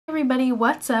Everybody,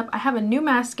 what's up? I have a new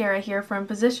mascara here from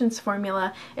Positions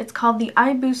Formula. It's called the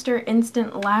Eye Booster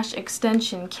Instant Lash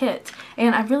Extension Kit,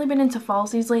 and I've really been into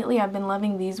falsies lately. I've been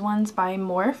loving these ones by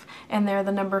Morphe, and they're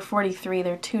the number 43.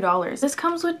 They're $2. This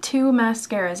comes with two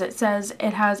mascaras. It says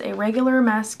it has a regular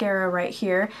mascara right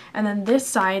here, and then this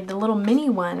side, the little mini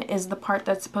one, is the part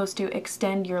that's supposed to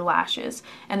extend your lashes.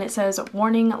 And it says,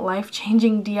 warning,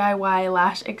 life-changing DIY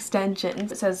lash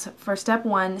extensions. It says, for step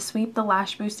 1, sweep the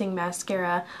lash boosting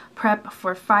mascara, prep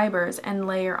for fibers, and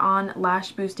layer on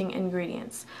lash boosting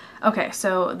ingredients. Okay,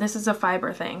 so this is a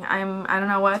fiber thing. I don't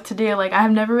know what to do. Like, I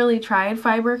have never really tried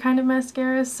fiber kind of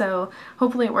mascaras, so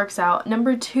hopefully it works out.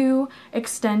 Number 2,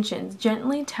 extensions.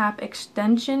 Gently tap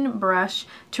extension brush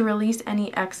to release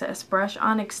any excess. Brush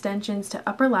on extensions to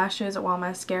upper lashes while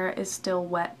mascara is still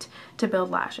wet to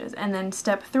build lashes. And then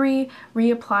step 3,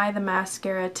 reapply the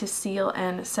mascara to seal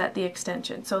and set the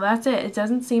extension. So that's it. It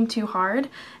doesn't seem too hard,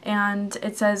 and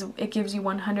it says it gives you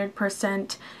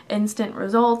 100% instant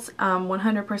results.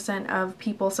 100% of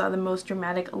people saw the most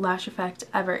dramatic lash effect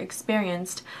ever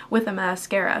experienced with a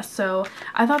mascara. So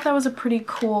I thought that was a pretty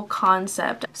cool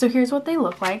concept. So here's what they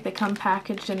look like. They come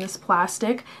packaged in this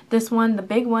plastic. This one, the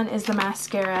big one, is the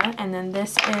mascara, and then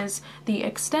this is the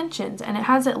extensions, and it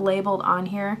has it labeled on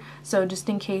here. So just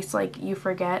in case like you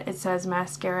forget, it says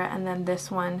mascara, and then this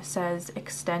one says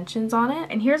extensions on it.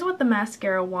 And here's what the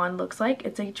mascara wand looks like.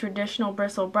 It's a traditional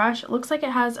bristle brush. It looks like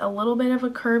it has a little bit of a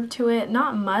curve to it,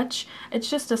 not much. It's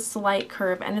just a slight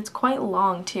curve, and it's quite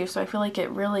long too, so I feel like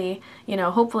it really, you know,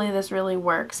 hopefully this really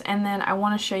works. And then I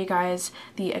want to show you guys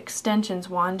the extensions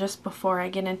wand just before I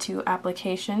get into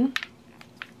application.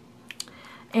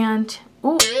 And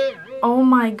ooh, oh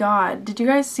my god, did you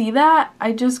guys see that?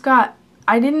 I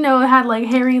didn't know it had like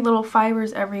hairy little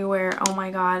fibers everywhere. Oh my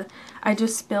god, I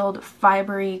just spilled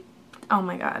fibery, oh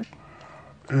my god.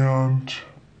 And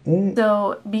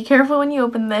so be careful when you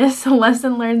open this.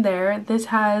 Lesson learned there. This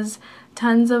has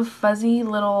tons of fuzzy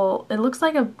little, it looks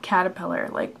like a caterpillar,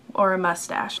 like, or a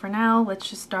mustache. For now, let's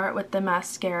just start with the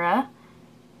mascara.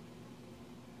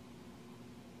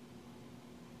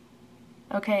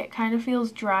 Okay, it kind of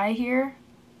feels dry here.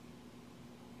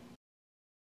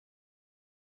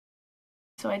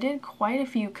 So I did quite a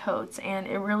few coats, and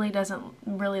it really doesn't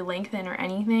really lengthen or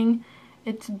anything.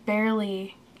 It's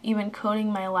barely even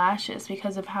coating my lashes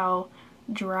because of how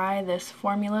dry this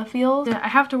formula feels. I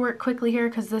have to work quickly here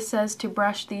because this says to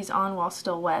brush these on while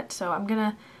still wet. So I'm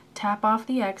gonna tap off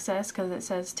the excess because it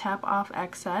says tap off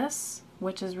excess,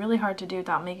 which is really hard to do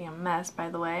without making a mess, by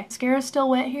the way. Mascara's still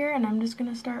wet here, and I'm just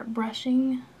gonna start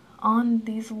brushing on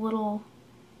these little,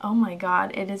 oh my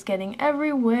god, it is getting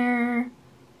everywhere.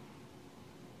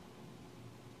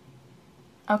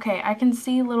 Okay, I can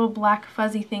see little black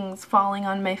fuzzy things falling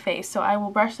on my face, so I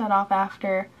will brush that off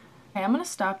after. Okay, I'm gonna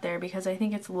stop there because I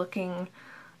think it's looking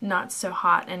not so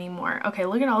hot anymore. Okay,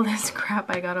 look at all this crap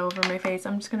I got over my face.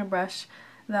 I'm just gonna brush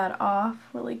that off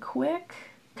really quick.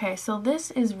 Okay, so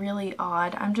this is really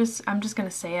odd. I'm just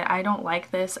gonna say it. I don't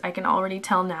like this. I can already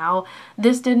tell now.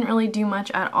 This didn't really do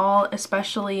much at all,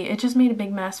 especially, it just made a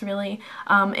big mess, really.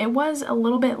 It was a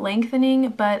little bit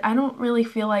lengthening, but I don't really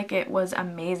feel like it was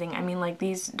amazing. I mean, like,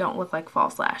 these don't look like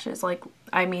false lashes. Like,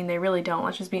 I mean, they really don't,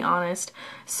 let's just be honest.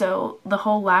 So the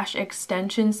whole lash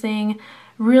extensions thing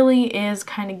really is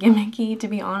kind of gimmicky, to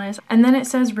be honest. And then it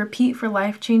says repeat for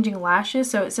life-changing lashes,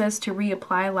 so it says to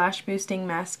reapply lash boosting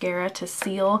mascara to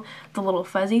seal the little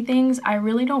fuzzy things. I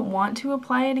really don't want to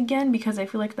apply it again because I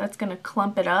feel like that's going to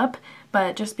clump it up,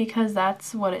 but just because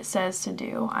that's what it says to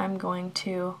do, I'm going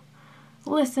to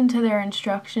listen to their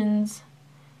instructions.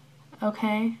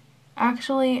 Okay,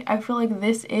 actually I feel like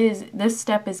this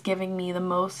step is giving me the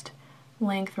most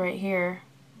length right here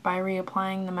by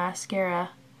reapplying the mascara.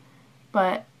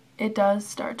 But it does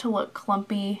start to look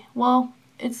clumpy. Well,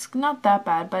 it's not that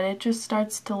bad, but it just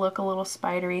starts to look a little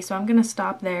spidery, so I'm gonna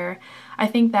stop there. I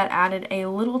think that added a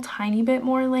little tiny bit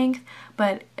more length,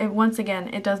 but once again,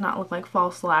 it does not look like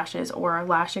false lashes or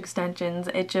lash extensions.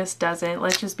 It just doesn't.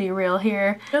 Let's just be real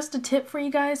here. Just a tip for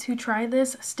you guys who try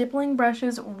this, stippling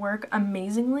brushes work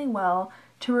amazingly well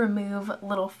to remove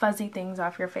little fuzzy things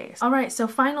off your face. Alright, so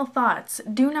final thoughts.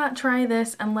 Do not try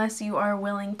this unless you are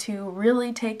willing to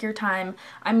really take your time.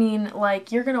 I mean,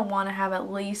 like, you're gonna want to have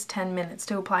at least 10 minutes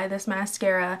to apply this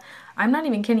mascara. I'm not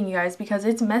even kidding you guys because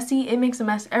it's messy. It makes a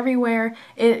mess everywhere.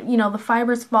 You know, the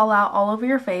fibers fall out all over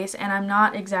your face, and I'm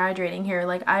not exaggerating here.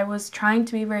 Like, I was trying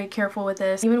to be very careful with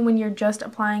this. Even when you're just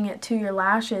applying it to your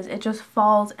lashes, it just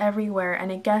falls everywhere,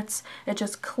 and it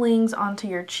just clings onto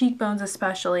your cheekbones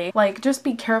especially. Like, just be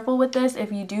be careful with this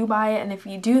if you do buy it, and if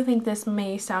you do think this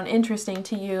may sound interesting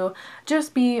to you,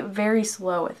 just be very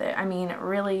slow with it. I mean,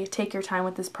 really take your time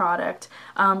with this product.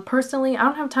 Personally, I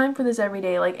don't have time for this every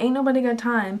day. Like, ain't nobody got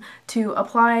time to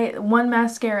apply one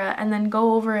mascara and then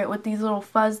go over it with these little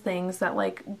fuzz things that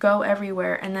like go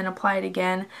everywhere and then apply it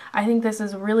again. I think this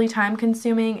is really time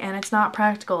consuming and it's not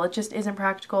practical. It just isn't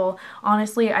practical.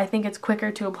 Honestly, I think it's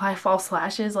quicker to apply false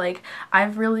lashes. Like,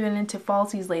 I've really been into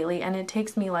falsies lately and it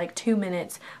takes me like 2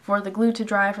 minutes for the glue to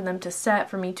dry, for them to set,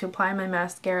 for me to apply my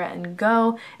mascara and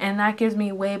go, and that gives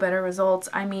me way better results.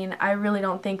 I mean, I really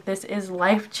don't think this is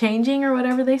life-changing or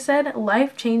whatever they said.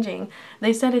 Life-changing.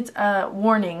 They said it's a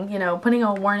warning, you know, putting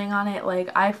a warning on it. Like,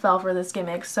 I fell for this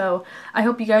gimmick, so I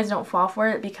hope you guys don't fall for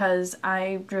it because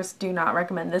I just do not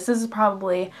recommend this. This is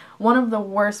probably one of the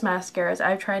worst mascaras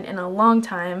I've tried in a long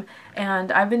time,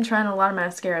 and I've been trying a lot of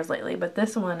mascaras lately, but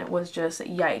this one was just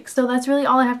yikes. So that's really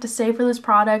all I have to say for this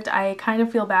product. I kind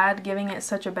of feel bad giving it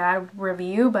such a bad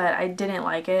review, but I didn't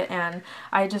like it and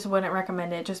I just wouldn't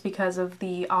recommend it just because of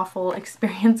the awful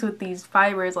experience with these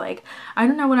fibers. Like, I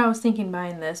don't know what I was thinking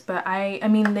buying this, but I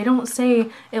mean, they don't say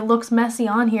it looks messy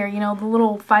on here, you know, the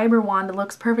little fiber wand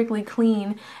looks perfectly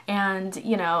clean, and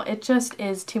you know, it just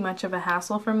is too much of a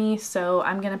hassle for me, so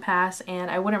I'm gonna pass, and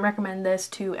I wouldn't recommend this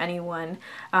to anyone.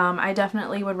 I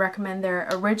definitely would recommend their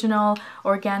original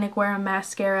organic wear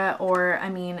mascara, or I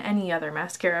mean any other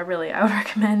mascara really I would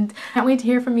recommend. Can't wait to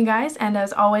hear from you guys, and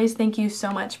as always, thank you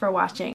so much for watching.